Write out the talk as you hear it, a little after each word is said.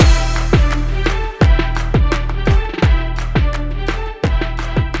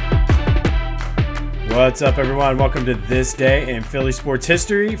What's up, everyone? Welcome to This Day in Philly Sports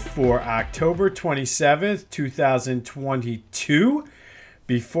History for October 27th, 2022.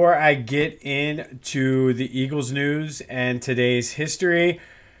 Before I get into the Eagles news and today's history,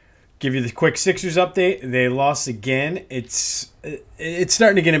 give you the quick Sixers update. They lost again. It's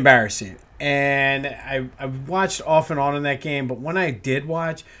starting to get embarrassing. And I watched off and on in that game, but when I did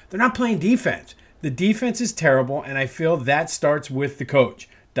watch, they're not playing defense. The defense is terrible, and I feel that starts with the coach.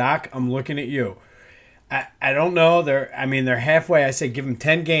 Doc, I'm looking at you. I don't know. They're halfway. I say give them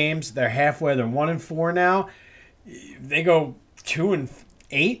 10 games. They're halfway. They're 1-4 now. They go 2-8.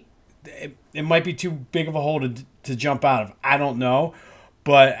 It might be too big of a hole to jump out of. I don't know.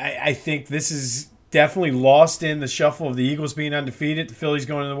 But I think this is definitely lost in the shuffle of the Eagles being undefeated, the Phillies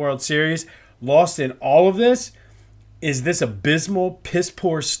going to the World Series. Lost in all of this is this abysmal,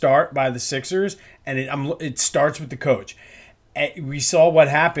 piss-poor start by the Sixers, and it starts with the coach. We saw what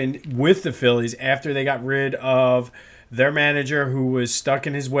happened with the Phillies after they got rid of their manager who was stuck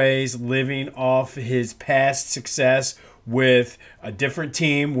in his ways, living off his past success with a different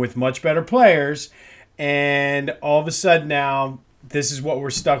team with much better players. And all of a sudden now, this is what we're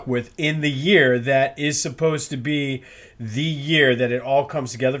stuck with in the year that is supposed to be the year that it all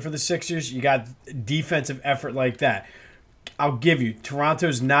comes together for the Sixers. You got defensive effort like that. I'll give you,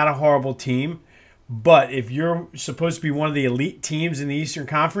 Toronto's not a horrible team. But if you're supposed to be one of the elite teams in the Eastern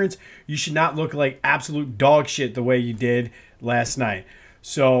Conference, you should not look like absolute dog shit the way you did last night.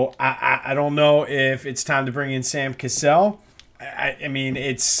 So I don't know if it's time to bring in Sam Cassell. I mean,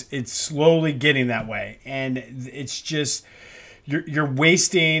 it's slowly getting that way. And it's just you're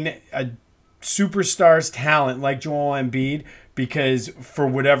wasting a superstar's talent like Joel Embiid because for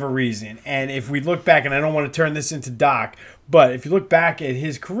whatever reason. And if we look back, and I don't want to turn this into Doc, but if you look back at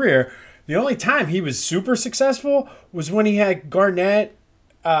his career, the only time he was super successful was when he had Garnett,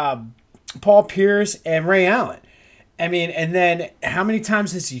 Paul Pierce, and Ray Allen. I mean, and then how many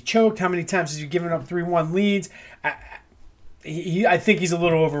times has he choked? How many times has he given up 3-1 leads? I think he's a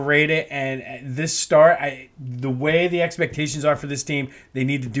little overrated. And this start, the way the expectations are for this team, they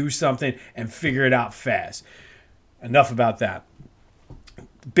need to do something and figure it out fast. Enough about that.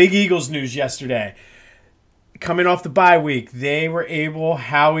 Big Eagles news yesterday. Coming off the bye week,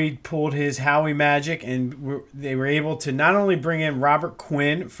 Howie pulled his Howie magic, and they were able to not only bring in Robert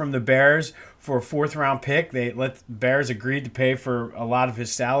Quinn from the Bears for a 4th-round pick. The Bears agreed to pay for a lot of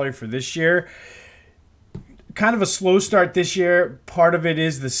his salary for this year. Kind of a slow start this year. Part of it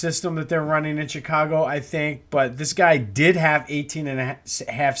is the system that they're running in Chicago, I think. But this guy did have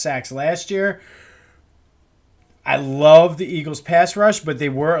 18.5 sacks last year. I love the Eagles' pass rush, but they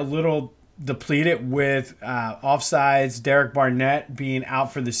were a little depleted with offsides, Derek Barnett being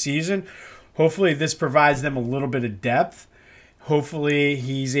out for the season. Hopefully this provides them a little bit of depth. Hopefully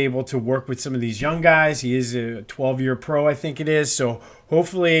he's able to work with some of these young guys. He is a 12-year pro, I think it is. So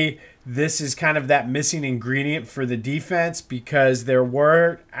hopefully this is kind of that missing ingredient for the defense because there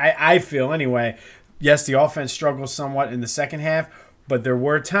were, I feel anyway, yes, the offense struggles somewhat in the second half, but there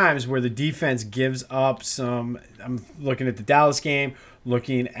were times where the defense gives up some. I'm looking at the Dallas game, go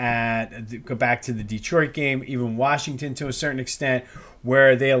back to the Detroit game, even Washington to a certain extent,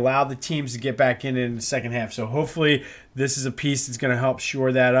 where they allow the teams to get back in the second half. So hopefully this is a piece that's going to help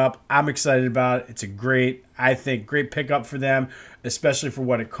shore that up. I'm excited about it. It's a great pickup for them, especially for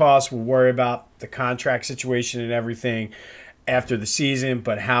what it costs. We'll worry about the contract situation and everything after the season,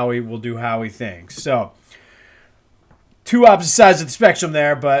 but Howie will do Howie things. So two opposite sides of the spectrum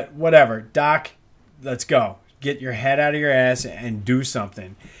there, but whatever. Doc, let's go. Get your head out of your ass and do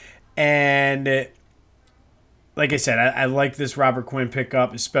something. And like I said, I like this Robert Quinn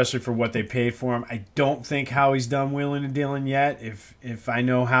pickup, especially for what they paid for him. I don't think Howie's done wheeling and dealing yet. If I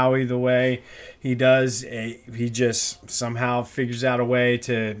know Howie the way he does, he just somehow figures out a way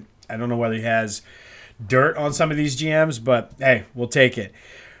to, I don't know whether he has dirt on some of these GMs, but hey, we'll take it.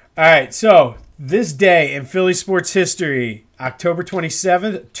 All right, so this day in Philly sports history, October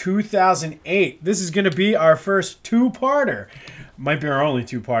 27th, 2008. This is going to be our first two-parter. Might be our only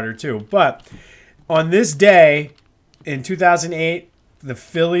two-parter, too. But on this day in 2008, the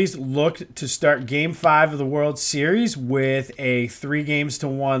Phillies looked to start Game 5 of the World Series with a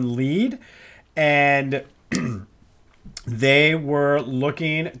 3-1 lead. And they were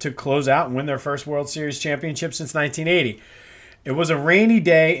looking to close out and win their first World Series championship since 1980. It was a rainy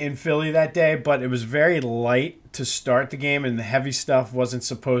day in Philly that day, but it was very light to start the game, and the heavy stuff wasn't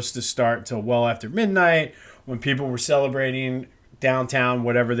supposed to start till well after midnight when people were celebrating downtown,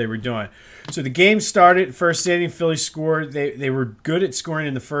 whatever they were doing. So the game started, first inning, Phillies scored. They were good at scoring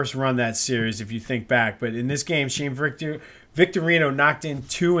in the first run that series, if you think back. But in this game, Shane Victorino knocked in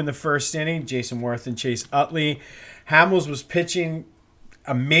 2 in the first inning, Jason Worth and Chase Utley. Hamels was pitching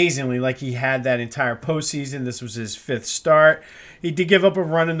amazingly like he had that entire postseason. This was his 5th start. He did give up a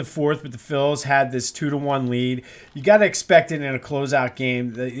run in the 4th, but the Phils had this 2-1 lead. You got to expect it in a closeout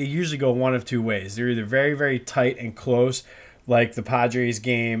game. They usually go one of two ways. They're either very, very tight and close, like the Padres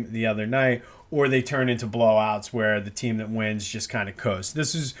game the other night, or they turn into blowouts where the team that wins just kind of coasts.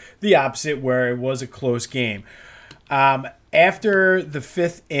 This is the opposite, where it was a close game. After the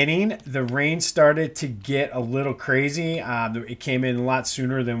 5th inning, the rain started to get a little crazy. It came in a lot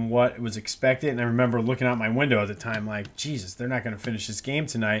sooner than what was expected. And I remember looking out my window at the time like, Jesus, they're not going to finish this game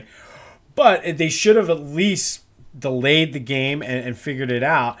tonight. But they should have at least delayed the game and figured it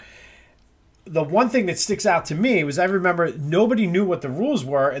out. The one thing that sticks out to me was I remember nobody knew what the rules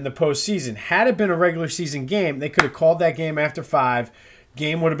were in the postseason. Had it been a regular season game, they could have called that game after 5.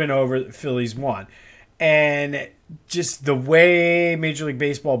 Game would have been over. The Phillies won. And just the way Major League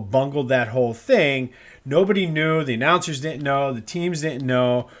Baseball bungled that whole thing, nobody knew. The announcers didn't know. The teams didn't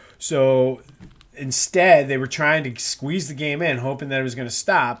know. So instead, they were trying to squeeze the game in, hoping that it was going to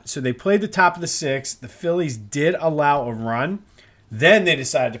stop. So they played the top of the 6th. The Phillies did allow a run. Then they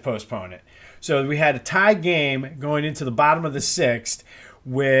decided to postpone it. So we had a tie game going into the bottom of the 6th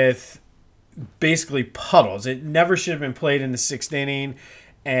with basically puddles. It never should have been played in the 6th inning.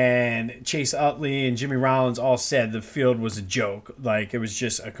 And Chase Utley and Jimmy Rollins all said the field was a joke. Like, it was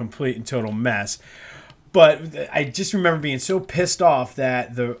just a complete and total mess. But I just remember being so pissed off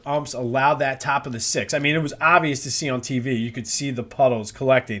that the umps allowed that top of the 6th. I mean, it was obvious to see on TV. You could see the puddles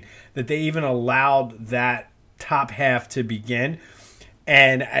collecting. That they even allowed that top half to begin.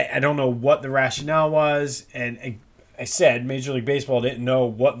 And I don't know what the rationale was. And I said Major League Baseball didn't know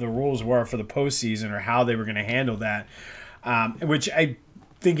what the rules were for the postseason or how they were going to handle that. Which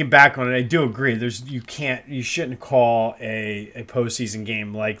thinking back on it, I do agree. You shouldn't call a postseason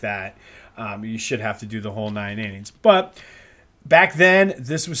game like that. You should have to do the whole 9 innings. But back then,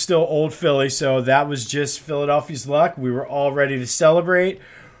 this was still old Philly, so that was just Philadelphia's luck. We were all ready to celebrate.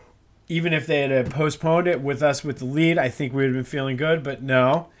 Even if they had postponed it with us with the lead, I think we would have been feeling good. But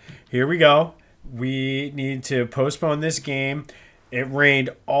no, here we go. We need to postpone this game. It rained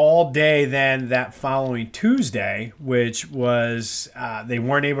all day then that following Tuesday, which was they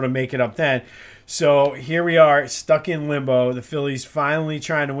weren't able to make it up then. So here we are, stuck in limbo. The Phillies finally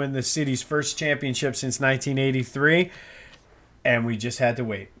trying to win the city's first championship since 1983, and we just had to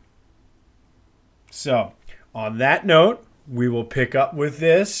wait. So on that note, we will pick up with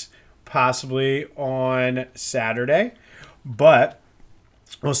this possibly on Saturday, but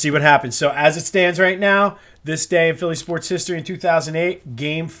we'll see what happens. So as it stands right now, this day in Philly sports history in 2008,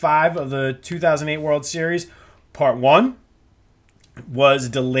 Game 5 of the 2008 World Series, Part 1, was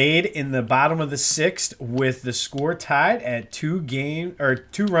delayed in the bottom of the 6th with the score tied at 2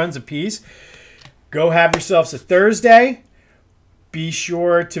 runs apiece. Go have yourselves a Thursday. Be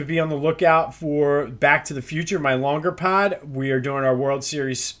sure to be on the lookout for Back to the Future, my longer pod. We are doing our World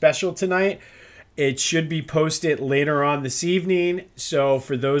Series special tonight. It should be posted later on this evening. So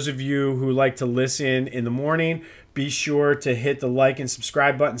for those of you who like to listen in the morning, be sure to hit the like and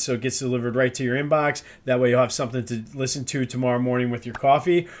subscribe button so it gets delivered right to your inbox. That way you'll have something to listen to tomorrow morning with your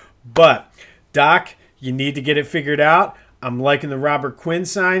coffee. But, Doc, you need to get it figured out. I'm liking the Robert Quinn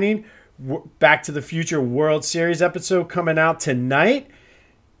signing. Back to the Future World Series episode coming out tonight.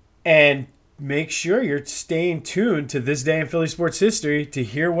 And make sure you're staying tuned to This Day in Philly Sports History to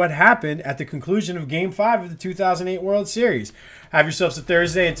hear what happened at the conclusion of Game 5 of the 2008 World Series. Have yourselves a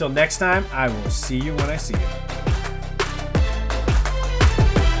Thursday. Until next time, I will see you when I see you.